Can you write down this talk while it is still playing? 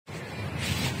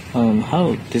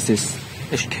Hello, this is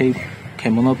HK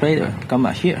Kemono Blader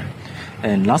Gunma here,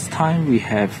 and last time we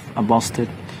have unboxed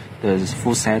the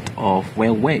full set of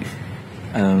Wave.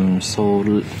 So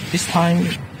this time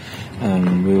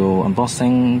we'll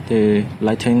unboxing the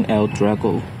Lightning L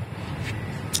Drago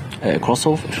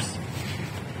crossovers.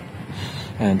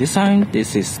 And this time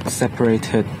this is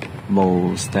separated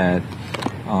modes that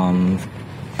and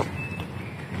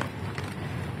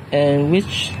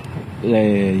which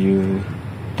you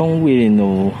don't really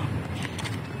know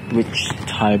which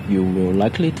type you will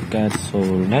likely to get, so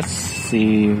let's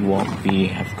see what we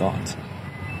have got.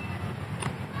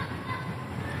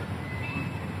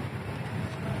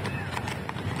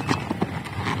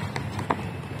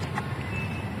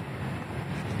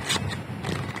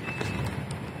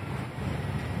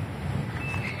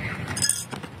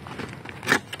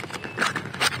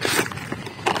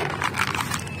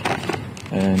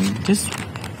 And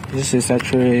this is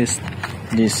actually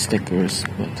these stickers,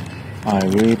 but I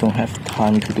really don't have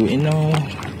time to do it now,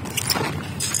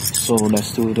 so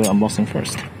let's do the unboxing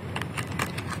first.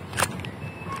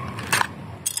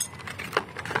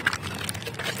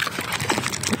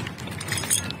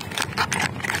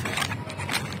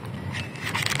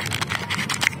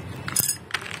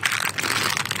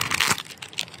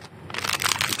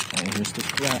 And here's the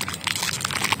strap.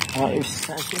 5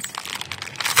 seconds.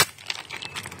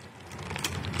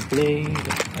 Blade,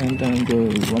 and then the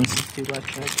 160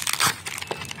 ratchet.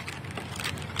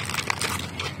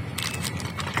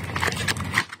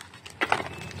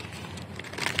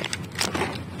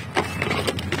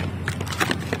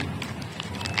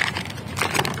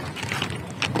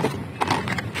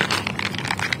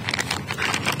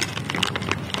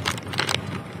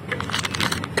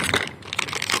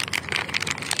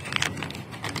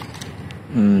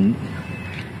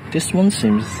 This one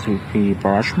seems to be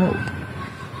brush mode,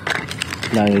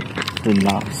 like the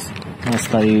last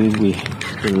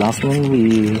one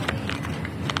we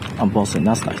unboxed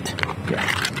last night. Yeah.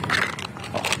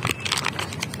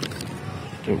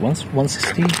 The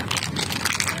 160,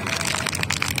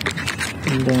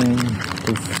 and then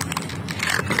the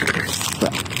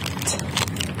flat.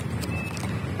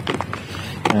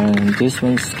 And this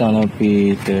one's gonna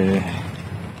be the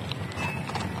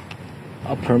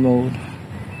upper mode,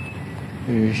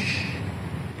 which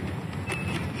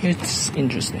it's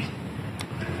interesting.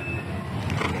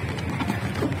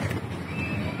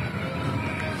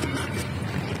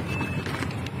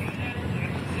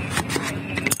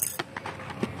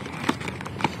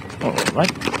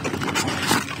 Alright.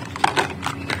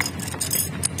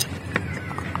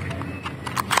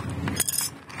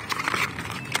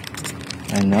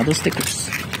 And other stickers.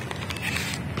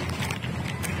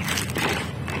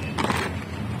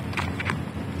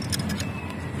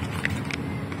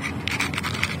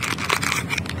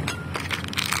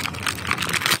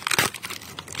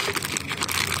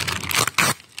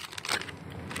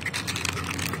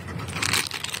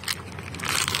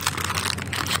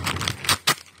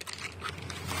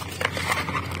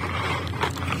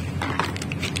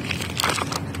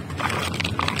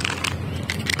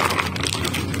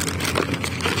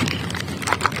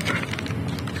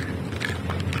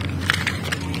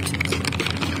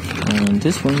 And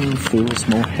this one feels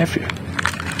more heavier.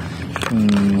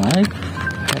 I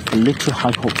have a little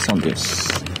high hopes on this.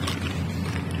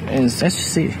 And as you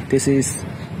see, this is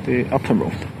the upper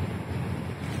mode.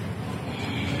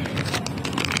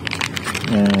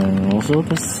 And also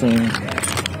the same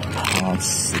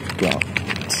parts got,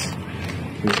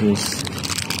 which is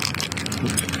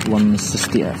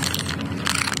 160F.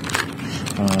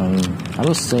 I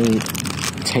would say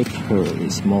taper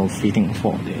is more fitting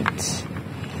for it.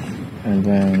 And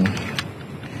then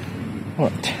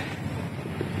what?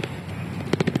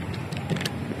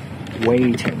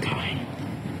 Wait and time.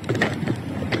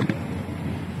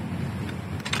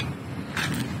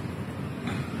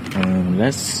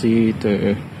 Let's see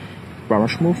the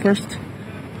brush move first.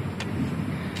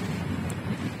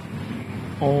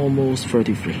 Almost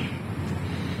 33.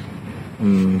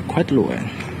 Quite low end.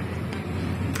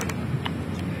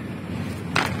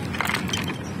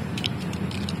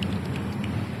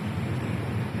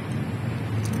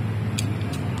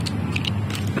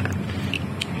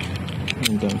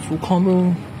 And then full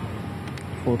combo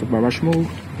for the barrage mode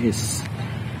is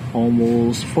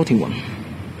almost 41.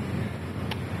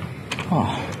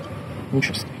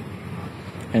 Interesting.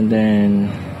 And then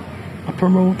upper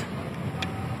mode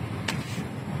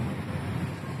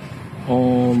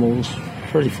almost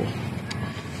 34.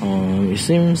 It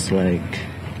seems like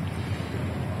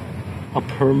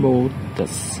upper mode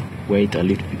does weight a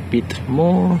little bit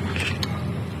more,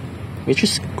 which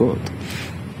is good.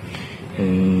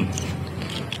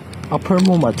 upper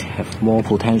mode might have more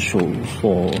potential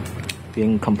for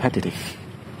being competitive.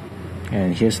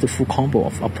 And here's the full combo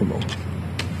of upper mode.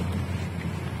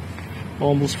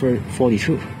 Almost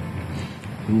 42.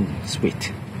 Ooh,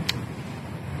 sweet.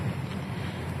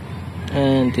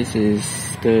 And this is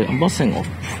the unboxing of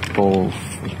both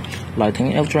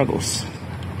Lightning L Dragons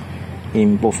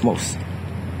in both modes.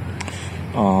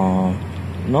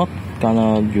 Not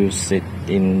gonna use it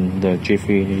in the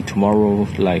G3 tomorrow,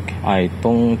 like I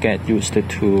don't get used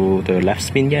to the left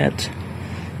spin yet.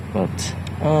 But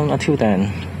until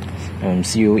then,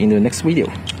 see you in the next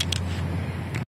video.